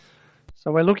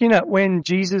So we're looking at when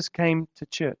Jesus came to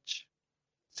church.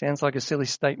 Sounds like a silly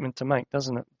statement to make,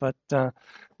 doesn't it? But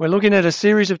we're looking at a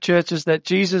series of churches that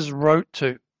Jesus wrote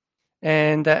to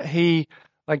and that he,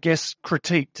 I guess,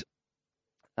 critiqued.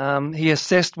 He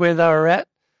assessed where they were at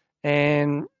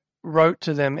and wrote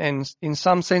to them. And in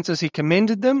some senses, he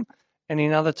commended them, and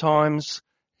in other times,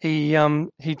 he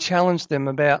challenged them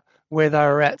about where they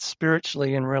were at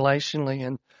spiritually and relationally.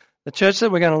 And the church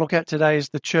that we're going to look at today is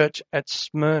the church at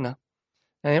Smyrna.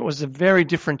 And it was a very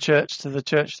different church to the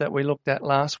church that we looked at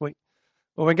last week.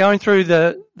 Well, we're going through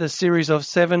the series of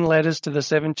 7 letters to the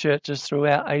 7 churches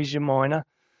throughout Asia Minor.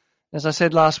 As I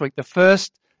said last week, the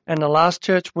first and the last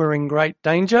church were in great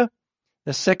danger.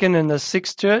 The second and the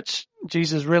 6th church,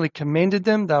 Jesus really commended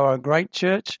them. They were a great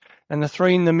church. And the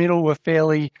 3 in the middle were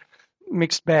fairly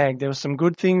mixed bag. There were some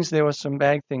good things, there were some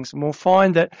bad things. And we'll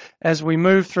find that as we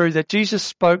move through that Jesus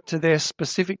spoke to their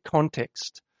specific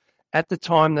context at the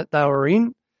time that they were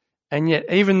in, and yet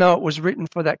even though it was written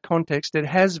for that context, it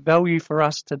has value for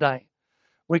us today.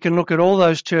 We can look at all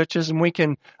those churches and we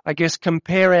can, I guess,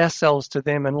 compare ourselves to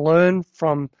them and learn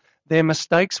from their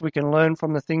mistakes. We can learn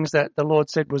from the things that the Lord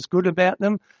said was good about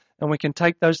them, and we can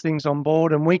take those things on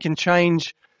board, and we can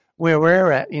change where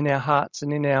we're at in our hearts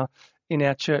and in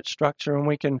our church structure, and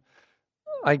we can,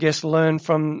 I guess, learn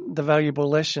from the valuable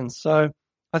lessons. So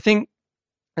I think,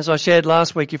 as I shared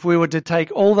last week, if we were to take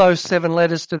all those 7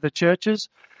 letters to the churches,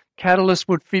 Catalyst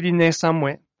would fit in there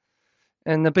somewhere.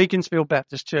 And the Beaconsfield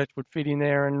Baptist Church would fit in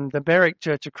there, and the Berwick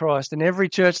Church of Christ, and every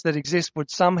church that exists would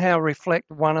somehow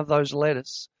reflect one of those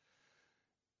letters,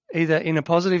 either in a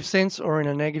positive sense or in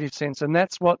a negative sense. And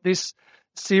that's what this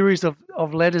series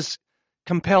of letters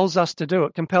compels us to do.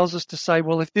 It compels us to say,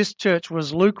 well, if this church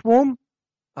was lukewarm,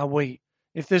 are we?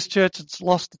 If this church has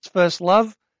lost its first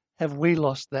love, have we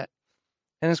lost that?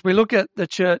 And as we look at the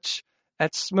church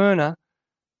at Smyrna,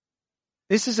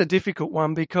 this is a difficult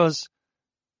one because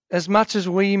as much as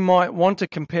we might want to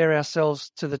compare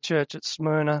ourselves to the church at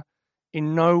Smyrna,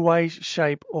 in no way,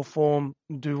 shape or form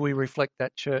do we reflect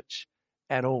that church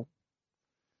at all.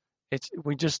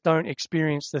 We just don't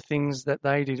experience the things that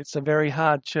they did. It's a very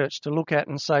hard church to look at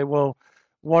and say, well,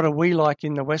 what are we like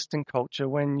in the Western culture?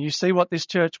 When you see what this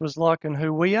church was like and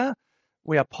who we are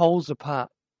poles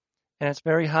apart. And it's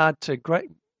very hard to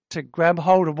grab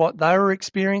hold of what they were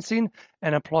experiencing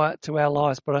and apply it to our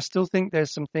lives. But I still think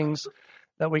there's some things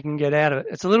that we can get out of it.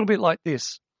 It's a little bit like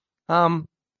this. A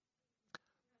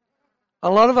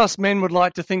lot of us men would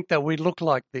like to think that we look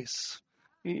like this.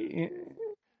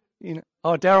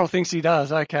 Oh, Daryl thinks he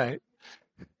does. Okay.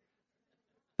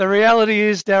 The reality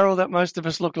is, Daryl, that most of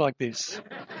us look like this.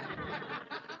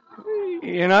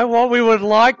 What we would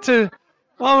like to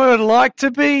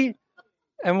be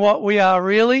and what we are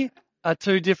really are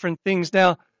 2 different things.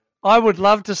 Now, I would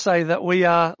love to say that we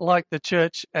are like the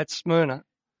church at Smyrna,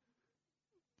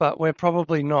 but we're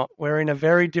probably not. We're in a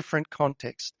very different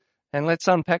context. And let's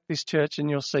unpack this church and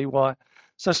you'll see why.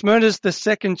 So Smyrna is the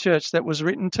 2nd church that was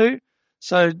written to.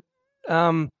 So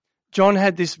John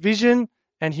had this vision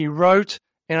and he wrote,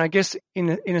 and I guess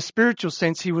in a spiritual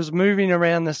sense, he was moving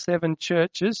around the 7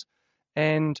 churches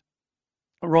and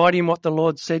writing what the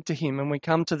Lord said to him. And we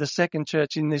come to the 2nd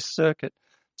church in this circuit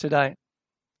today.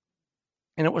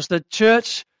 And it was the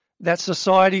church that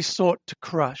society sought to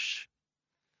crush,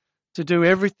 to do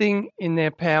everything in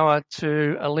their power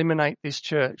to eliminate this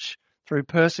church through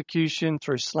persecution,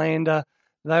 through slander.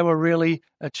 They were really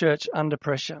a church under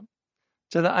pressure.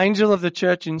 To the angel of the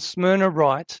church in Smyrna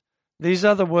write, these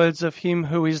are the words of him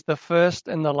who is the first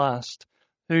and the last,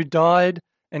 who died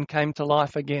and came to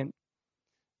life again.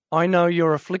 I know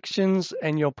your afflictions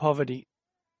and your poverty,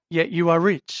 yet you are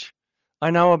rich. I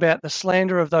know about the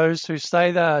slander of those who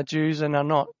say they are Jews and are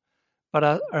not, but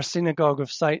are a synagogue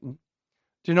of Satan.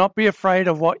 Do not be afraid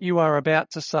of what you are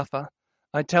about to suffer.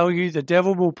 I tell you, the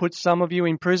devil will put some of you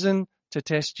in prison to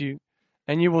test you,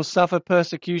 and you will suffer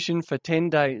persecution for 10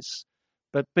 days.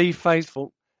 But be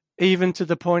faithful, even to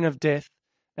the point of death,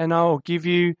 and I will give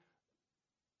you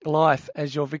life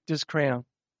as your victor's crown.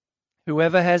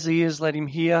 Whoever has ears, let him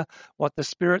hear what the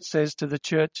Spirit says to the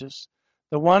churches.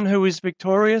 The one who is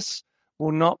victorious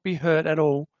will not be hurt at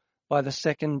all by the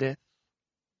second death.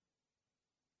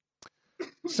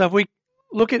 So if we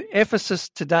look at Ephesus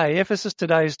today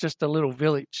is just a little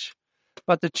village.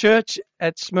 But the church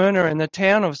at Smyrna and the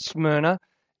town of Smyrna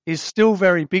is still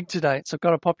very big today. It's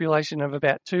got a population of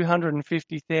about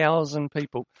 250,000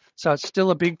 people. So it's still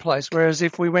a big place. Whereas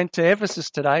if we went to Ephesus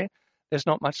today, there's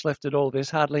not much left at all. There's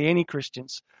hardly any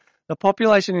Christians. The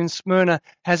population in Smyrna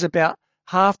has about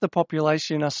half the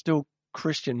population are still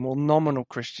Christian, more nominal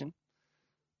Christian,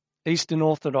 Eastern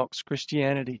Orthodox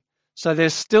Christianity. So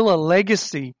there's still a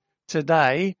legacy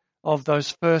today of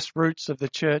those first roots of the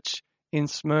church in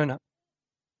Smyrna.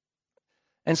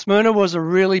 And Smyrna was a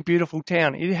really beautiful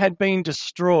town. It had been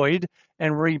destroyed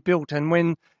and rebuilt. And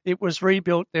when it was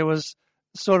rebuilt, there was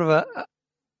sort of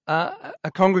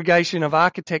a congregation of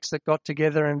architects that got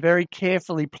together and very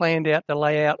carefully planned out the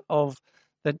layout of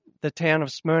the town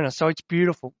of Smyrna. So it's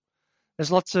beautiful.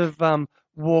 There's lots of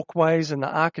walkways, and the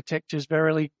architecture is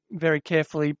very, very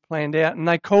carefully planned out. And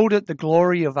they called it the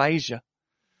glory of Asia.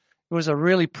 It was a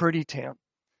really pretty town.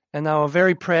 And they were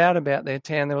very proud about their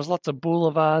town. There was lots of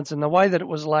boulevards, and the way that it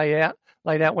was laid out,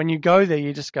 when you go there,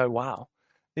 you just go, wow,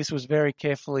 this was very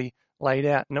carefully laid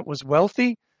out. And it was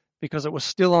wealthy because it was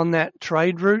still on that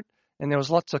trade route, and there was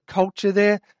lots of culture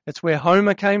there. It's where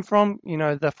Homer came from,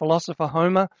 the philosopher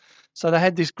Homer. So they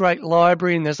had this great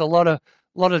library, and there's a lot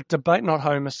of debate. Not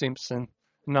Homer Simpson.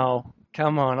 No,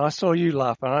 come on. I saw you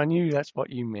laugh, and I knew that's what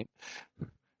you meant.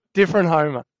 Different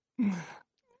Homer.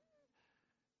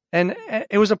 And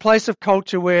it was a place of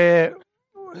culture where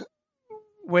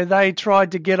they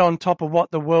tried to get on top of what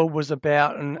the world was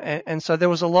about. And so there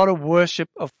was a lot of worship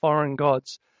of foreign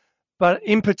gods. But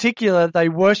in particular, they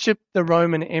worshipped the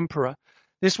Roman emperor.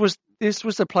 This was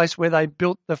the place where they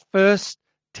built the first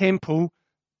temple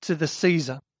to the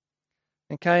Caesar.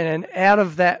 Okay, and out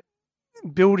of that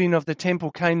building of the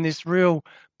temple came this real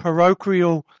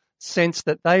parochial sense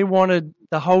that they wanted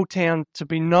the whole town to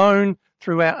be known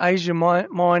throughout Asia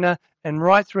Minor and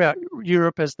right throughout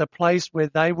Europe as the place where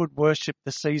they would worship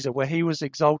the Caesar, where he was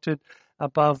exalted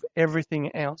above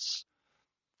everything else.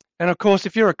 And of course,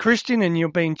 if you're a Christian and you're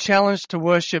being challenged to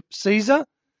worship Caesar,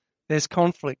 there's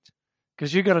conflict,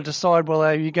 because you've got to decide, well,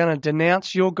 are you going to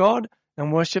denounce your God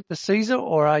and worship the Caesar,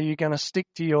 or are you going to stick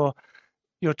to your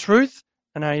truth,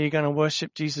 and are you going to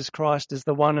worship Jesus Christ as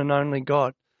the one and only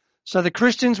God? So the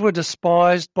Christians were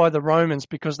despised by the Romans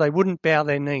because they wouldn't bow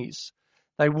their knees.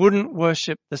 They wouldn't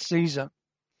worship the Caesar.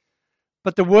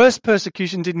 But the worst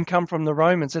persecution didn't come from the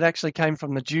Romans. It actually came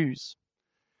from the Jews.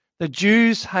 The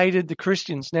Jews hated the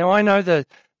Christians. Now, I know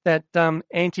that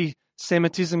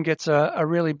anti-Semitism gets a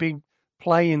really big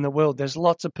play in the world. There's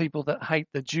lots of people that hate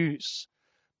the Jews.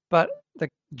 But the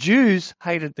Jews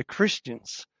hated the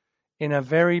Christians in a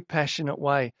very passionate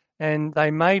way. And they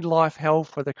made life hell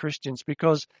for the Christians,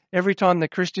 because every time the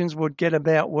Christians would get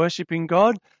about worshipping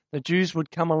God, the Jews would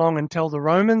come along and tell the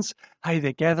Romans, hey,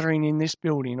 they're gathering in this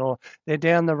building, or they're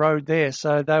down the road there.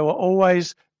 So they were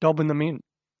always dobbing them in,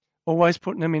 always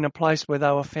putting them in a place where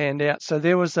they were found out. So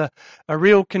there was a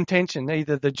real contention.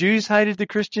 Either the Jews hated the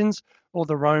Christians or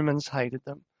the Romans hated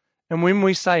them. And when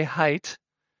we say hate,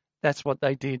 that's what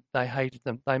they did. They hated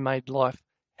them. They made life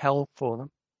hell for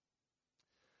them.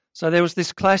 So there was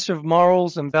this clash of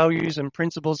morals and values and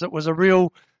principles. It was a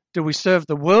real, do we serve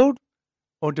the world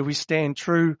or do we stand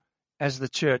true as the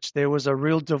church? There was a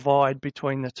real divide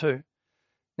between the two.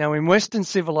 Now, in Western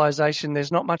civilization,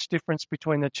 there's not much difference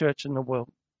between the church and the world.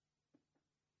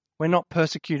 We're not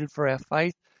persecuted for our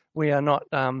faith. We are not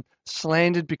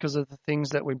slandered because of the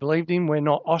things that we believed in. We're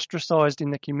not ostracized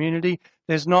in the community.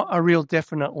 There's not a real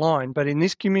definite line, but in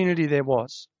this community there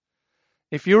was.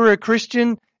 If you were a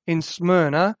Christian in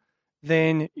Smyrna,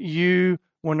 then you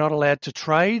were not allowed to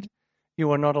trade. You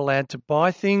were not allowed to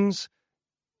buy things.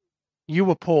 You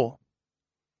were poor.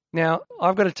 Now,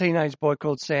 I've got a teenage boy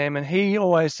called Sam, and he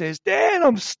always says, Dad,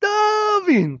 I'm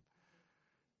starving.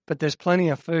 But there's plenty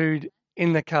of food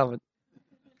in the cupboard.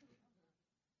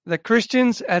 The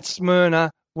Christians at Smyrna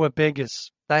were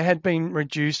beggars. They had been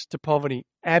reduced to poverty,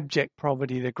 abject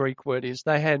poverty, the Greek word is.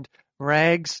 They had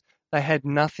rags, they had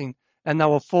nothing, and they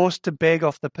were forced to beg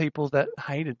off the people that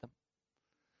hated them.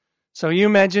 So you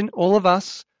imagine all of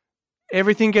us,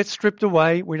 everything gets stripped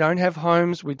away. We don't have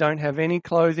homes, we don't have any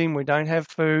clothing, we don't have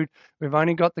food, we've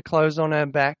only got the clothes on our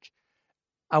back.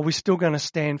 Are we still going to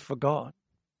stand for God?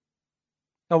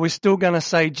 Are we still going to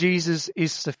say Jesus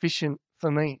is sufficient for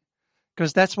me?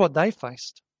 Because that's what they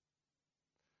faced.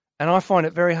 And I find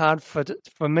it very hard for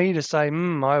me to say,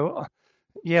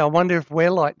 I wonder if we're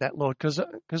like that, Lord,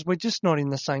 because we're just not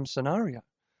in the same scenario.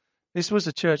 This was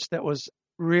a church that was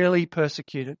really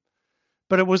persecuted.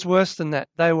 But it was worse than that.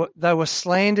 They were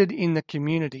slandered in the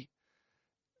community.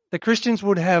 The Christians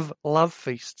would have love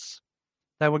feasts.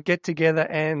 They would get together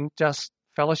and just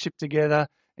fellowship together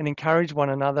and encourage one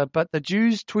another. But the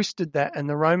Jews twisted that, and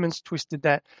the Romans twisted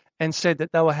that and said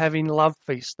that they were having love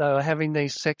feasts. They were having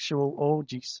these sexual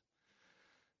orgies.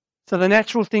 So the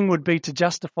natural thing would be to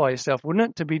justify yourself,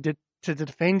 wouldn't it? To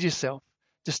defend yourself,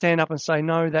 to stand up and say,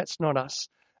 no, that's not us.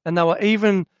 And they were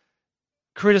even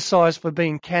criticized for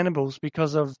being cannibals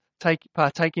because of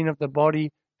partaking of the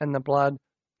body and the blood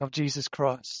of Jesus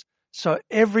Christ. So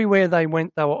everywhere they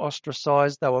went, they were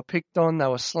ostracized, they were picked on, they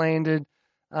were slandered.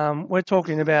 We're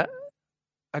talking about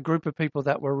a group of people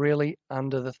that were really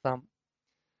under the thumb.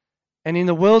 And in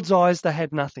the world's eyes, they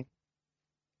had nothing.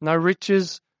 No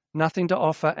riches, nothing to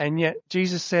offer. And yet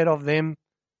Jesus said of them,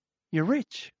 you're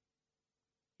rich.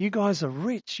 You guys are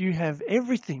rich. You have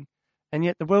everything. And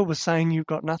yet the world was saying you've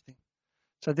got nothing.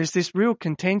 So there's this real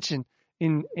contention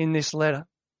in this letter.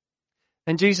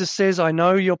 And Jesus says, I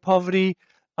know your poverty.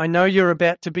 I know you're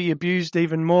about to be abused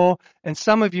even more. And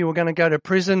some of you are going to go to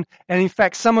prison. And in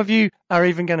fact, some of you are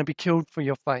even going to be killed for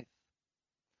your faith.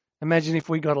 Imagine if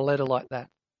we got a letter like that.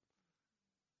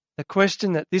 The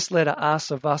question that this letter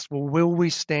asks of us, well, will we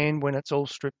stand when it's all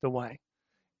stripped away?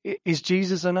 Is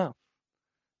Jesus enough?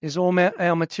 Is all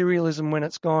our materialism when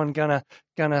it's gone gonna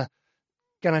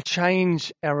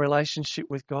change our relationship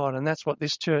with God? And that's what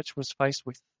this church was faced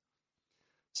with.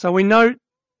 So we note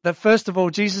that first of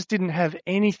all, Jesus didn't have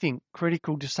anything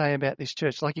critical to say about this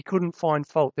church. Like he couldn't find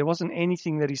fault. There wasn't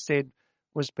anything that he said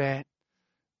was bad,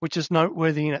 which is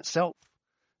noteworthy in itself.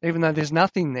 Even though there's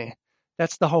nothing there.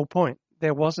 That's the whole point.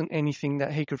 There wasn't anything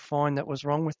that he could find that was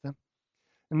wrong with them.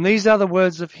 And these are the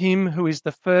words of him who is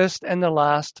the first and the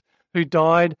last, who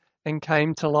died and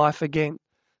came to life again.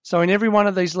 So in every one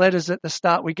of these letters at the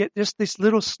start, we get just this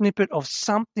little snippet of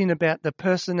something about the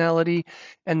personality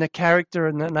and the character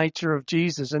and the nature of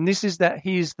Jesus. And this is that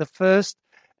he is the first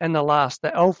and the last,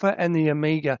 the Alpha and the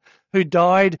Omega, who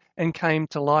died and came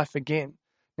to life again.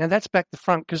 Now that's back to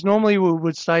front, because normally we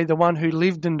would say the one who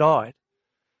lived and died.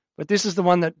 But this is the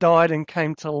one that died and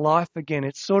came to life again.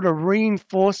 It's sort of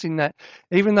reinforcing that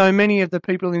even though many of the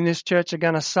people in this church are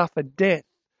going to suffer death,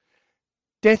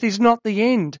 death is not the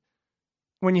end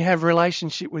when you have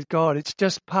relationship with God. It's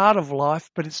just part of life,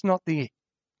 but it's not the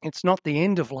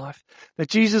end of life. That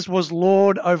Jesus was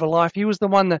Lord over life. He was the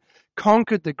one that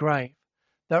conquered the grave,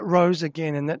 that rose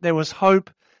again, and that there was hope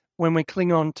when we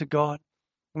cling on to God.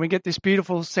 And we get this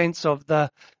beautiful sense of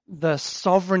the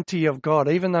sovereignty of God,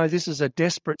 even though this is a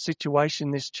desperate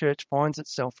situation this church finds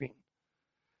itself in.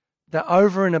 That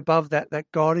over and above that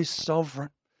God is sovereign,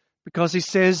 because he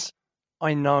says,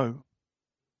 I know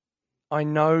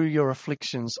your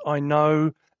afflictions. I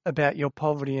know about your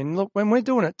poverty. And look, when we're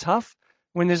doing it tough,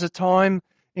 when there's a time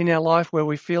in our life where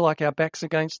we feel like our back's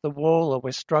against the wall, or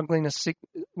we're struggling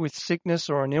with sickness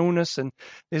or an illness, and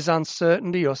there's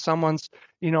uncertainty, or someone's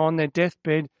on their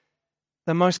deathbed,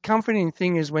 the most comforting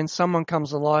thing is when someone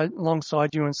comes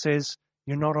alongside you and says,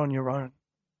 you're not on your own.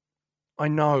 I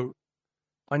know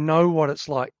what it's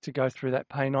like to go through that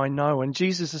pain. I know. And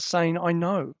Jesus is saying, I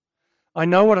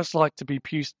know what it's like to be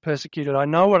persecuted. I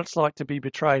know what it's like to be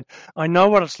betrayed. I know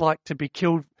what it's like to be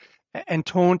killed and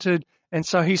taunted. And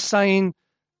so he's saying,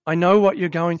 I know what you're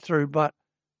going through, but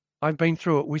I've been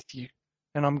through it with you,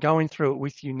 and I'm going through it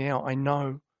with you now. I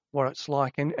know what it's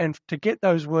like. And to get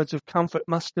those words of comfort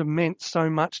must have meant so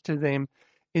much to them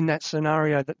in that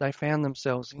scenario that they found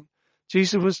themselves in.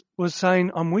 Jesus was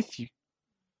saying, I'm with you.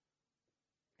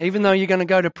 Even though you're going to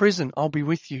go to prison, I'll be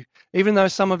with you. Even though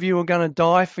some of you are going to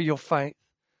die for your faith,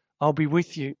 I'll be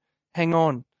with you. Hang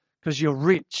on, because you're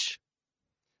rich.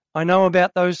 I know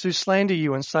about those who slander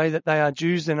you and say that they are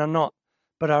Jews and are not,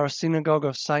 but are a synagogue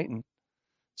of Satan.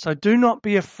 So do not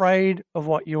be afraid of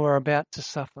what you are about to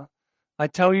suffer. I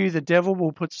tell you, the devil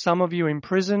will put some of you in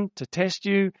prison to test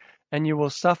you, and you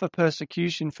will suffer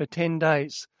persecution for 10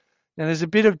 days. Now, there's a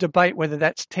bit of debate whether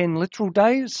that's 10 literal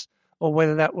days or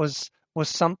whether that was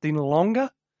something longer.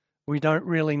 We don't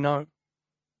really know.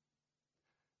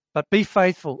 But be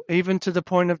faithful, even to the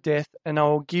point of death, and I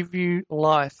will give you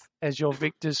life as your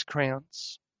victor's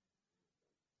crowns.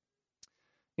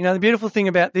 The beautiful thing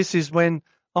about this is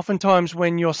oftentimes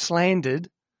when you're slandered,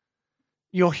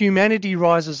 your humanity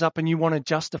rises up and you want to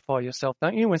justify yourself,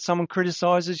 don't you? When someone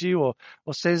criticizes you or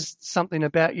says something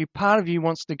about you, part of you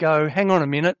wants to go, hang on a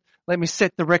minute, let me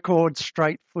set the record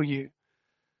straight for you.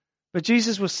 But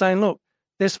Jesus was saying, look,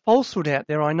 there's falsehood out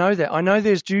there. I know that. I know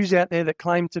there's Jews out there that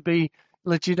claim to be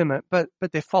legitimate, but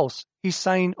they're false. He's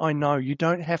saying, I know, you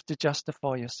don't have to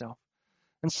justify yourself.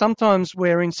 And sometimes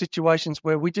we're in situations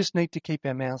where we just need to keep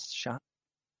our mouths shut.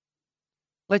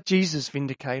 Let Jesus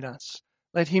vindicate us.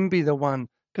 Let him be the one,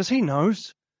 because he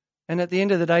knows. And at the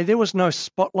end of the day, there was no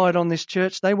spotlight on this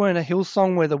church. They weren't a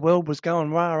Hillsong where the world was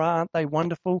going, rah, rah, aren't they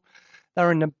wonderful? They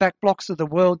were in the back blocks of the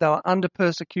world. They were under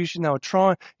persecution. They were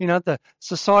trying, the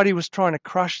society was trying to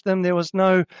crush them. There was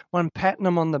no one patting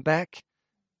them on the back.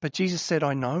 But Jesus said,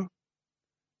 I know.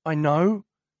 And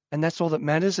that's all that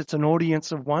matters. It's an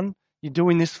audience of one. You're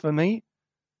doing this for me.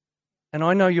 And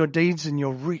I know your deeds and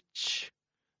you're rich.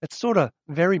 It's sort of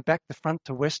very back the front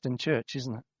to Western church,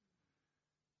 isn't it?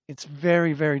 It's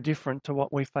very, very different to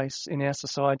what we face in our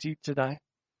society today.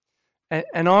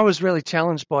 And I was really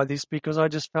challenged by this because I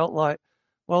just felt like,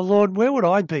 well, Lord, where would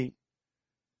I be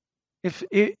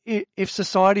if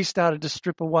society started to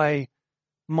strip away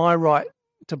my right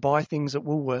to buy things at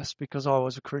Woolworths because I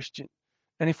was a Christian?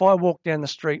 And if I walked down the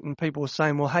street and people were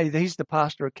saying, well, hey, he's the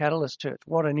pastor of Catalyst Church,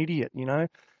 what an idiot, I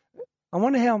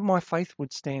wonder how my faith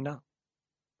would stand up.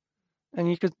 And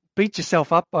you could beat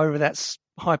yourself up over that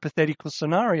hypothetical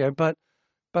scenario, but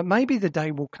maybe the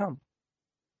day will come.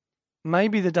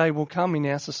 Maybe the day will come in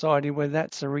our society where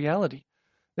that's a reality.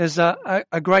 There's a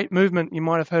great movement, you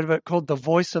might have heard of it, called the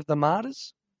Voice of the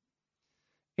Martyrs.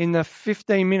 In the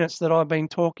 15 minutes that I've been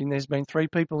talking, there's been 3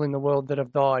 people in the world that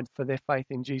have died for their faith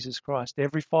in Jesus Christ.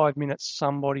 Every 5 minutes,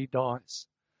 somebody dies.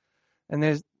 And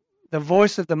there's the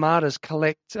Voice of the Martyrs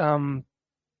collect,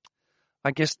 I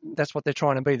guess that's what they're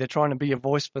trying to be. They're trying to be a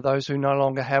voice for those who no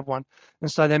longer have one.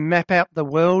 And so they map out the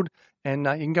world, and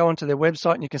you can go onto their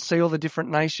website and you can see all the different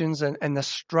nations and the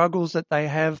struggles that they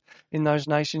have in those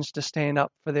nations to stand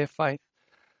up for their faith.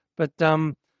 But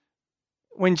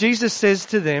when Jesus says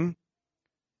to them,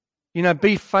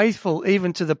 be faithful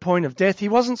even to the point of death, he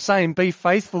wasn't saying be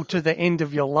faithful to the end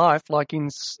of your life, like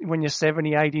when you're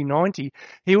 70, 80, 90.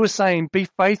 He was saying be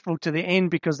faithful to the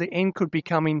end because the end could be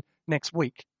coming next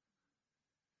week.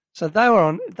 So they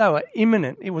were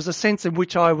imminent. It was a sense in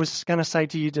which I was going to say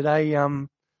to you today,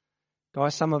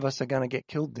 guys, some of us are going to get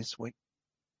killed this week.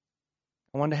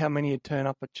 I wonder how many would turn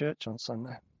up at church on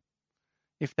Sunday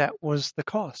if that was the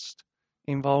cost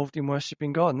involved in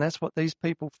worshiping God. And that's what these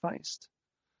people faced.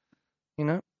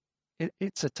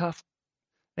 It's a tough,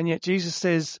 and yet Jesus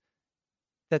says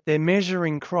that their measure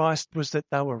in Christ was that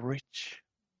they were rich.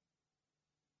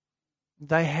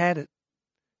 They had it.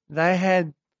 They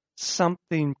had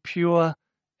something pure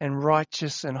and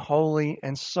righteous and holy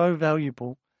and so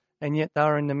valuable, and yet they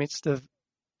are in the midst of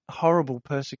horrible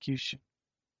persecution.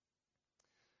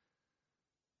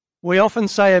 We often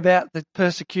say about the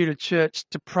persecuted church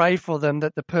to pray for them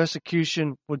that the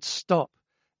persecution would stop.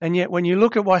 And yet when you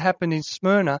look at what happened in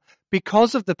Smyrna,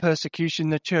 because of the persecution,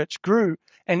 the church grew.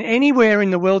 And anywhere in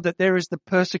the world that there is the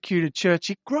persecuted church,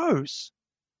 it grows.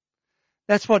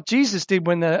 That's what Jesus did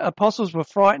when the apostles were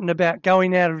frightened about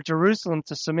going out of Jerusalem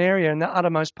to Samaria and the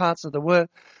uttermost parts of the world.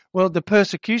 Well, the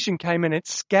persecution came and it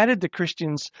scattered the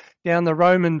Christians down the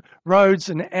Roman roads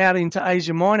and out into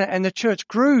Asia Minor, and the church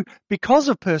grew because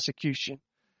of persecution.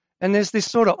 And there's this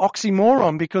sort of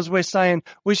oxymoron because we're saying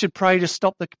we should pray to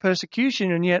stop the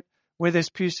persecution, and yet where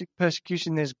there's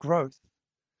persecution, there's growth.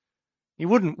 You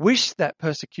wouldn't wish that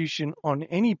persecution on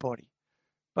anybody.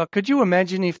 But could you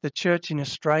imagine if the church in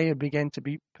Australia began to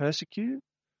be persecuted?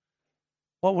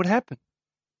 What would happen?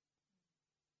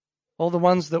 All the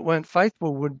ones that weren't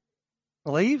faithful would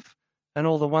leave, and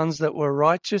all the ones that were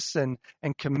righteous and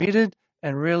committed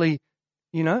and really,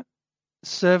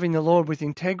 serving the Lord with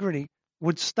integrity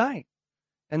would stay.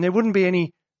 And there wouldn't be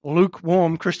any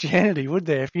lukewarm Christianity, would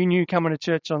there? If you knew coming to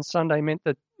church on Sunday meant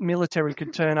that military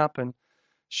could turn up and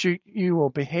shoot you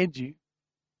or behead you,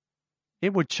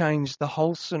 it would change the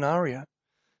whole scenario.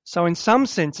 So in some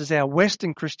senses, our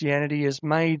Western Christianity has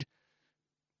made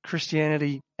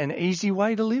Christianity an easy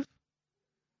way to live,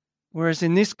 whereas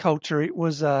in this culture it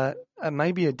was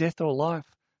maybe a death or life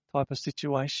type of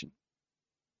situation.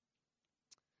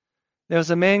 There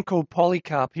was a man called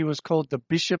Polycarp. He was called the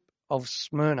Bishop of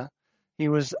Smyrna. He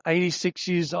was 86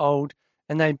 years old,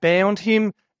 and they bound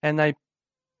him and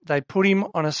they put him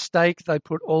on a stake. They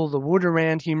put all the wood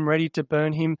around him, ready to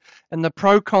burn him. And the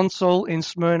proconsul in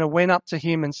Smyrna went up to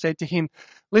him and said to him,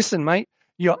 listen, mate,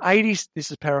 this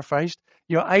is paraphrased,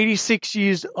 you're 86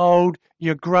 years old,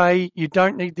 you're grey, you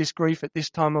don't need this grief at this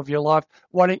time of your life.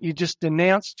 Why don't you just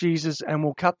denounce Jesus and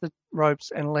we'll cut the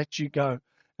ropes and let you go?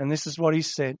 And this is what he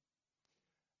said.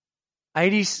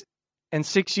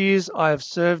 86 years I have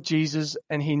served Jesus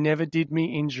and he never did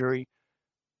me injury,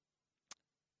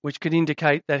 which could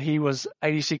indicate that he was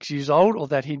 86 years old or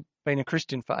that he'd been a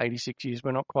Christian for 86 years.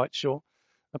 We're not quite sure.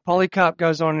 But Polycarp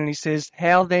goes on and he says,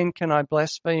 how then can I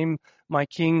blaspheme my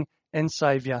King and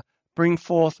Saviour? Bring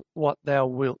forth what thou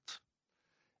wilt.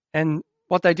 And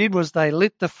what they did was they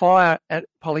lit the fire at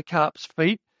Polycarp's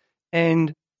feet,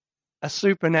 and a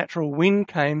supernatural wind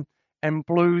came and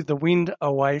blew the wind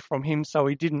away from him so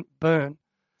he didn't burn.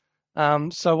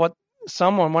 One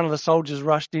of the soldiers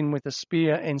rushed in with a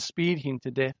spear and speared him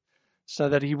to death so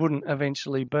that he wouldn't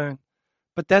eventually burn.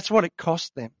 But that's what it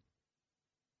cost them.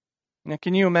 Now,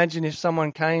 can you imagine if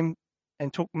someone came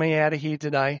and took me out of here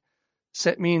today,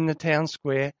 set me in the town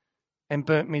square and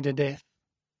burnt me to death?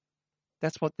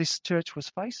 That's what this church was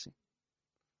facing.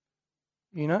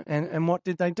 And what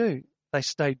did they do? they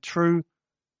stayed true,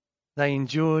 they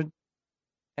endured,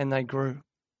 and they grew.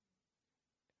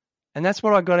 And that's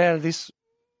what I got out of this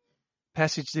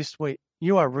passage this week.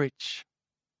 You are rich.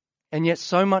 And yet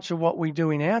so much of what we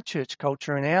do in our church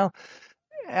culture and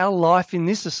our life in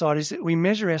this society is that we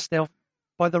measure ourselves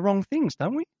by the wrong things,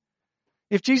 don't we?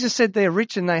 If Jesus said they're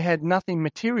rich and they had nothing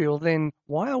material, then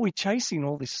why are we chasing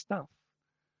all this stuff?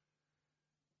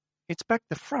 It's back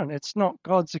to front. It's not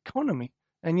God's economy.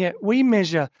 And yet we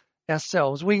measure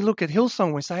ourselves. We look at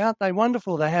Hillsong, we say, aren't they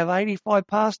wonderful? They have 85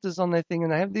 pastors on their thing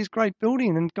and they have this great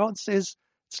building. And God says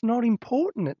it's not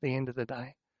important at the end of the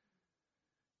day.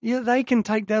 Yeah, they can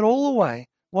take that all away.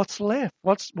 What's left?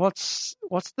 What's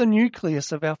the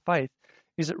nucleus of our faith?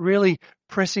 Is it really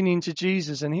pressing into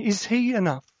Jesus? And is He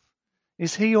enough?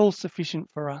 Is He all sufficient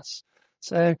for us?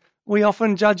 So we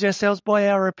often judge ourselves by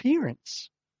our appearance.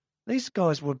 These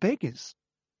guys were beggars.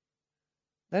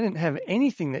 They didn't have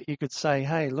anything that you could say,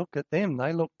 hey, look at them.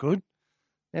 They look good.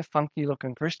 They're funky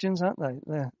looking Christians, aren't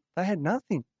they? They had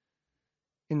nothing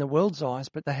in the world's eyes,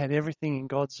 but they had everything in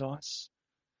God's eyes.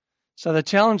 So the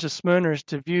challenge of Smyrna is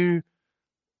to view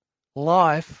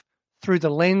life through the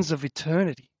lens of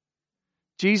eternity.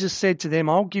 Jesus said to them,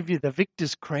 I'll give you the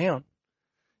victor's crown.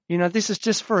 You know, this is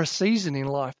just for a season in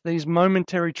life. These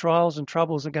momentary trials and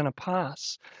troubles are going to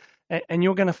pass. And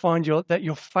you're going to find that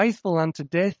you're faithful unto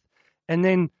death. And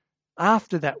then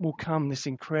after that will come this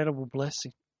incredible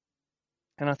blessing.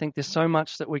 And I think there's so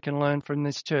much that we can learn from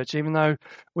this church. Even though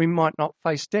we might not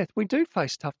face death, we do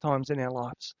face tough times in our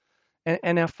lives.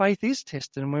 And our faith is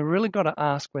tested, and we've really got to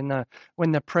ask when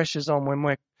the pressure's on, when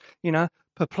we're,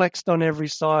 perplexed on every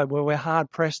side, where we're hard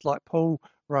pressed, like Paul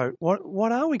wrote.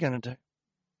 What are we going to do?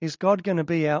 Is God going to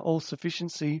be our all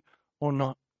sufficiency or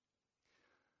not?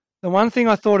 The one thing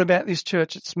I thought about this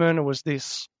church at Smyrna was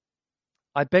this: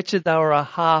 I bet you they were a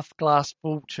half glass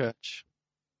full church,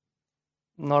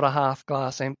 not a half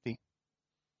glass empty.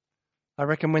 I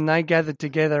reckon when they gathered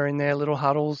together in their little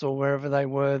huddles or wherever they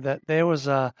were, that there was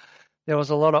a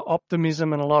lot of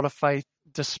optimism and a lot of faith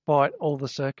despite all the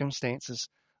circumstances.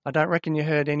 I don't reckon you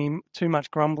heard too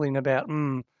much grumbling about,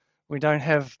 we don't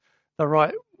have the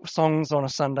right songs on a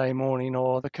Sunday morning,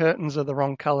 or the curtains are the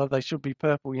wrong colour, they should be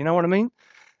purple. You know what I mean?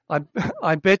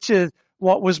 I bet you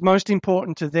what was most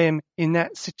important to them in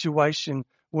that situation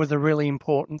were the really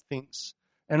important things.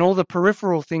 And all the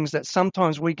peripheral things that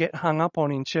sometimes we get hung up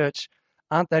on in church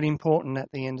aren't that important at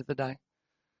the end of the day.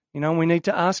 We need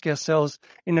to ask ourselves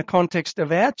in the context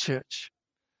of our church,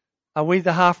 are we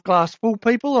the half glass full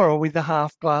people or are we the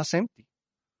half glass empty?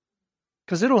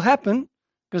 Because it'll happen,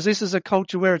 because this is a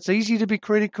culture where it's easy to be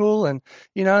critical and,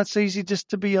 it's easy just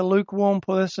to be a lukewarm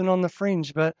person on the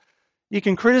fringe. But you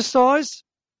can criticize,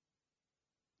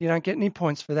 you don't get any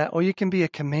points for that, or you can be a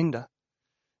commender.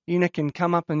 You can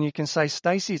come up and you can say,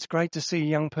 Stacey, it's great to see a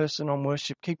young person on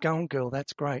worship. Keep going, girl.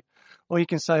 That's great. Or you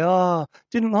can say,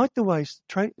 didn't like the way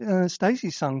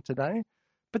Stacey sung today.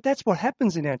 But that's what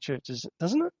happens in our churches,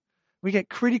 doesn't it? We get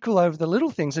critical over the little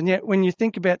things. And yet when you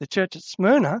think about the church at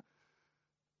Smyrna,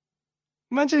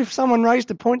 imagine if someone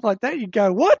raised a point like that, you'd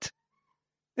go, what?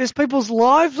 There's people's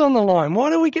lives on the line.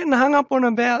 Why are we getting hung up on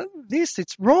about this?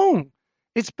 It's wrong.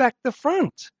 It's back to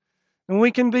front. And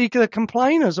we can be the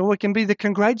complainers, or we can be the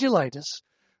congratulators.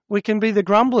 We can be the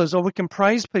grumblers, or we can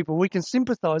praise people. We can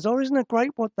sympathize. Oh, isn't it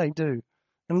great what they do?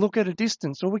 And look at a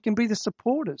distance. Or we can be the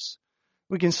supporters.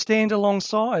 We can stand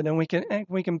alongside, and we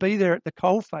can be there at the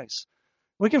coalface.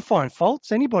 We can find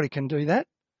faults. Anybody can do that.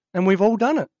 And we've all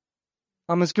done it.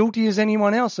 I'm as guilty as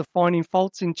anyone else of finding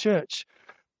faults in church.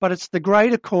 But it's the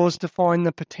greater cause to find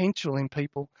the potential in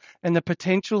people and the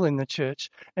potential in the church,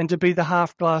 and to be the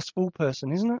half glass full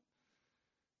person, isn't it?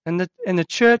 And the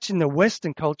church in the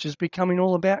Western culture is becoming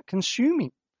all about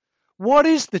consuming. What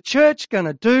is the church going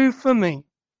to do for me?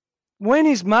 When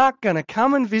is Mark going to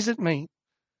come and visit me?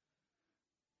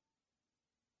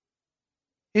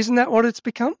 Isn't that what it's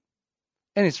become?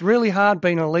 And it's really hard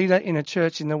being a leader in a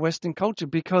church in the Western culture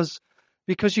because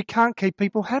you can't keep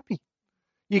people happy.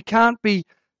 You can't be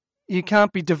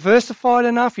diversified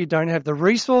enough. You don't have the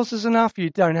resources enough. You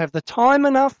don't have the time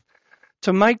enough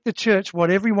to make the church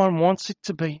what everyone wants it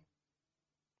to be.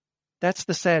 That's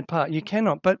the sad part. You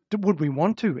cannot. But would we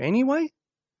want to anyway?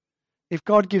 If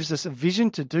God gives us a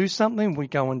vision to do something, we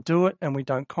go and do it, and we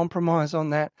don't compromise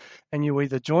on that. And you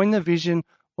either join the vision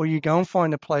or you go and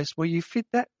find a place where you fit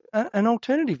that an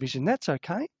alternative vision. That's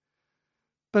okay.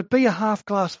 But be a half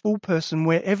glass full person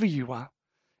wherever you are.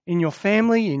 In your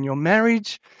family, in your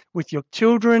marriage, with your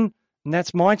children. And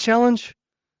that's my challenge.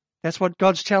 That's what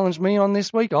God's challenged me on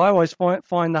this week. I always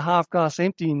find the half glass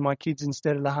empty in my kids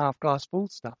instead of the half glass full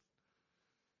stuff.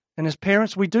 And as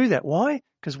parents, we do that. Why?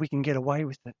 Because we can get away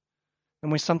with it.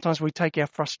 And sometimes we take our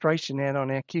frustration out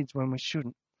on our kids when we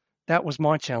shouldn't. That was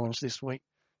my challenge this week,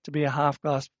 to be a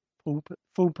half-glass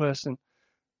full person.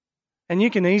 And you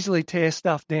can easily tear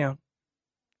stuff down.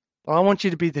 But I want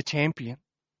you to be the champion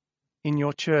in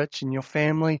your church, in your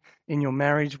family, in your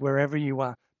marriage, wherever you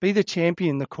are. Be the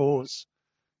champion, the cause.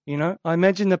 You know, I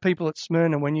imagine the people at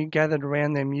Smyrna, when you gathered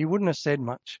around them, you wouldn't have said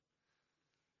much,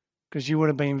 because you would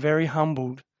have been very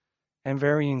humbled and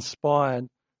very inspired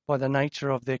by the nature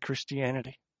of their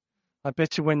Christianity. I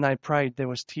bet you when they prayed, there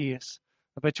was tears.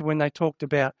 I bet you when they talked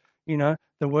about, you know,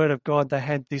 the Word of God, they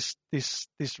had this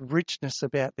richness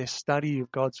about their study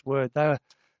of God's Word.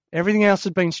 Everything else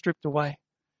had been stripped away,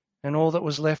 and all that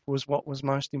was left was what was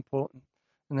most important.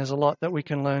 And there's a lot that we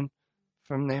can learn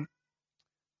from them.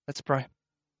 Let's pray.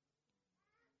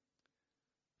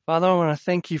 Father, I want to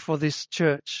thank you for this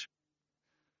church.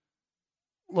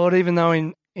 Lord, even though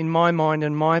in my mind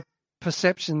and my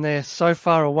perception they're so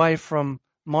far away from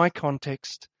my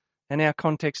context and our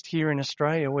context here in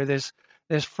Australia, where there's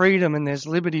freedom and there's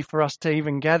liberty for us to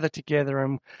even gather together,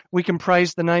 and we can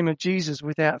praise the name of Jesus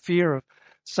without fear of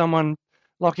someone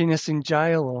locking us in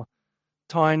jail or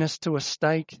tying us to a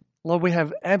stake. Lord, we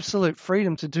have absolute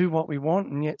freedom to do what we want,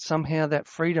 and yet somehow that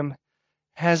freedom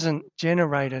hasn't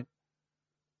generated,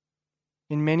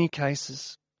 in many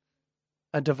cases,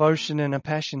 a devotion and a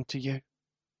passion to you.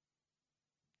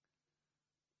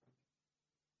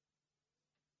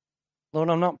 Lord,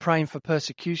 I'm not praying for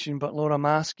persecution, but Lord, I'm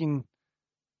asking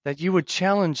that you would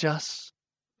challenge us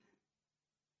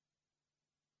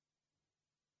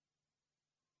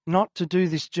not to do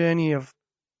this journey of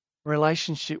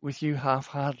relationship with you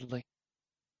half-heartedly.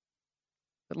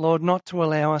 But Lord, not to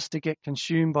allow us to get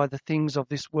consumed by the things of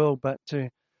this world, but to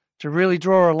really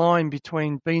draw a line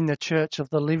between being the church of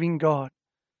the living God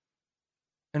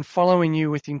and following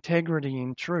you with integrity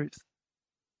and truth.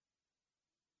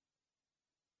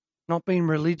 Not being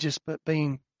religious, but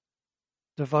being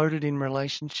devoted in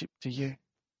relationship to you.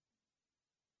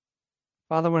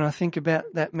 Father, when I think about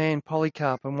that man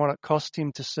Polycarp and what it cost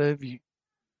him to serve you,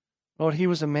 Lord, he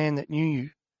was a man that knew you.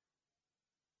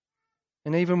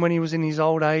 And even when he was in his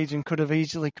old age and could have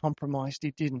easily compromised,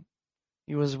 he didn't.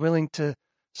 He was willing to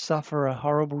suffer a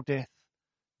horrible death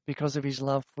because of his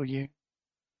love for you.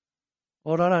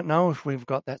 Lord, I don't know if we've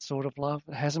got that sort of love.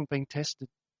 It hasn't been tested.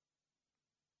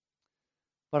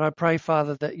 But I pray,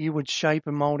 Father, that you would shape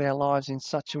and mold our lives in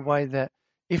such a way that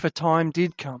if a time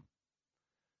did come,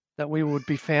 that we would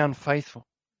be found faithful.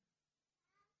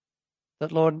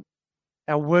 That, Lord,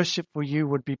 our worship for you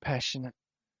would be passionate.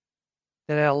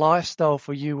 That our lifestyle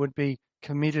for you would be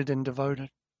committed and devoted.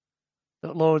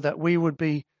 That, Lord, that we would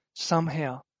be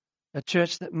somehow a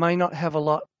church that may not have a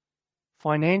lot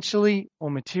financially or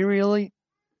materially,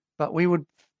 but we would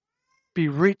be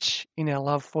rich in our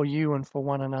love for you and for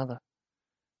one another.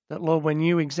 That, Lord, when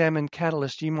you examine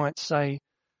Catalyst, you might say,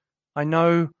 I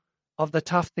know of the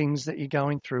tough things that you're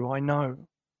going through, I know,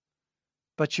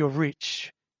 but you're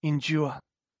rich. Endure.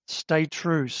 Stay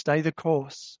true. Stay the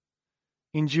course.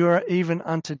 Endure even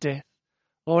unto death.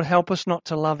 Lord, help us not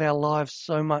to love our lives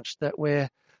so much that we're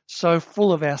so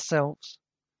full of ourselves,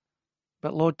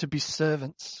 but Lord, to be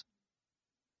servants,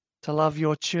 to love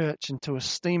your church and to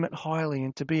esteem it highly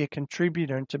and to be a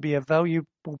contributor and to be a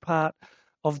valuable part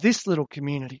of this little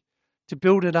community, to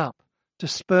build it up, to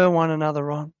spur one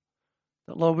another on.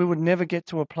 That, Lord, we would never get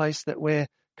to a place that we're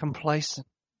complacent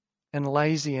and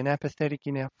lazy and apathetic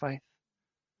in our faith.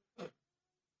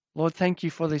 Lord, thank you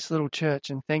for this little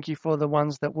church and thank you for the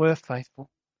ones that were faithful.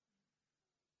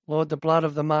 Lord, the blood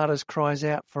of the martyrs cries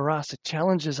out for us. It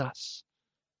challenges us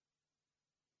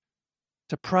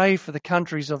to pray for the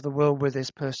countries of the world where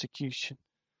there's persecution,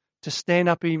 to stand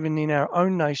up even in our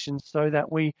own nation so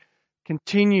that we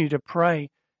continue to pray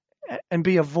and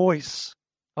be a voice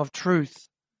of truth.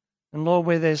 And Lord,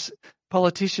 where there's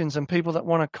politicians and people that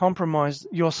want to compromise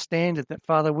your standard, that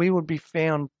Father, we would be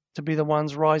found to be the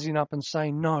ones rising up and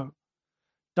saying, no,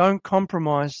 don't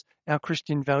compromise our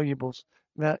Christian values.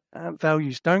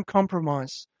 Don't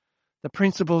compromise the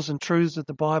principles and truths of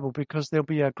the Bible, because there'll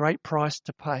be a great price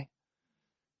to pay.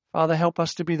 Father, help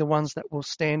us to be the ones that will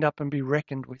stand up and be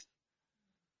reckoned with,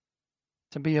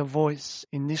 to be a voice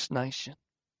in this nation.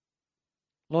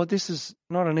 Lord, this is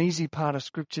not an easy part of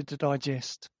Scripture to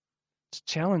digest. It's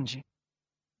challenging.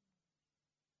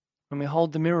 When we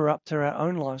hold the mirror up to our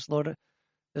own lives, Lord,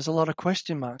 there's a lot of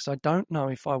question marks. I don't know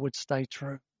if I would stay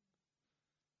true.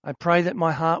 I pray that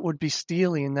my heart would be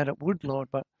steely and that it would, Lord,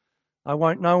 but I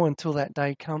won't know until that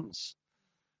day comes.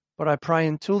 But I pray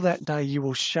until that day you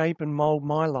will shape and mold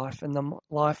my life and the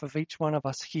life of each one of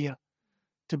us here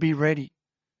to be ready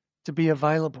to be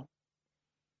available,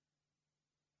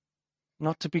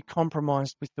 not to be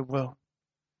compromised with the world,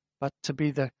 but to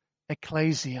be the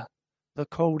ecclesia, the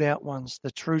called out ones,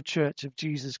 the true church of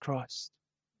Jesus Christ.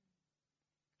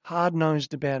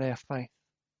 Hard-nosed about our faith.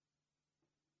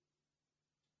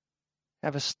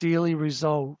 Have a steely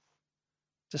resolve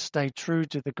to stay true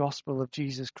to the gospel of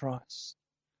Jesus Christ.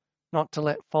 Not to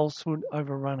let falsehood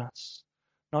overrun us.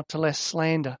 Not to let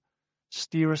slander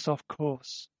steer us off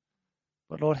course.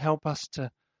 But Lord, help us to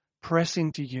press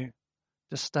into you,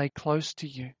 to stay close to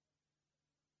you.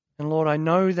 And Lord, I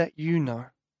know that you know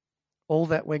all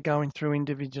that we're going through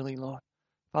individually, Lord.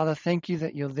 Father, thank you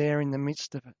that you're there in the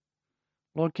midst of it.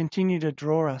 Lord, continue to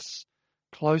draw us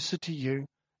closer to you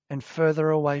and further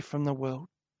away from the world.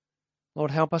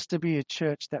 Lord, help us to be a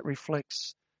church that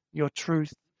reflects your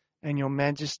truth and your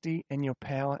majesty and your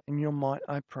power and your might,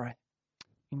 I pray.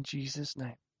 In Jesus'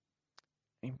 name,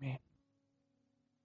 amen.